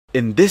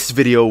In this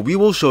video, we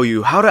will show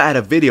you how to add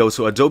a video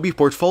to Adobe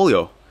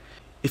Portfolio.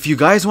 If you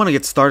guys want to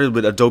get started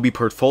with Adobe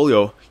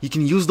Portfolio, you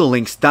can use the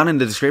links down in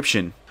the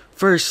description.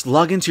 First,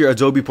 log into your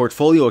Adobe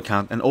Portfolio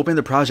account and open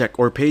the project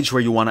or page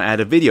where you want to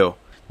add a video.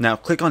 Now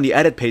click on the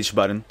Edit Page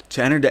button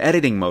to enter the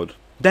editing mode.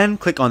 Then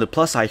click on the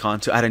plus icon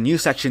to add a new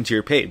section to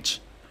your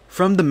page.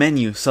 From the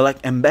menu,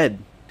 select Embed.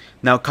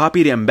 Now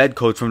copy the embed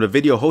code from the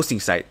video hosting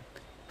site,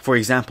 for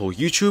example,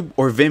 YouTube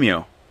or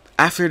Vimeo.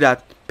 After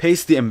that,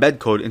 paste the embed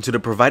code into the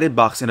provided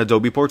box in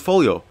Adobe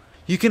Portfolio.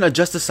 You can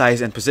adjust the size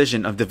and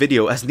position of the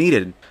video as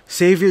needed.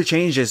 Save your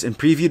changes and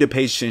preview the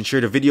page to ensure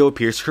the video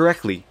appears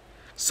correctly.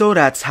 So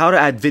that's how to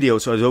add video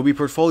to Adobe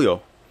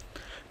Portfolio.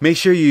 Make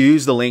sure you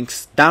use the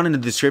links down in the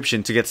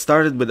description to get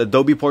started with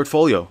Adobe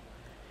Portfolio.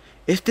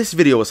 If this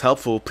video was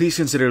helpful, please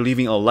consider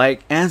leaving a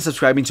like and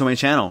subscribing to my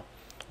channel.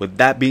 With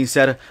that being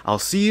said, I'll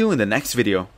see you in the next video.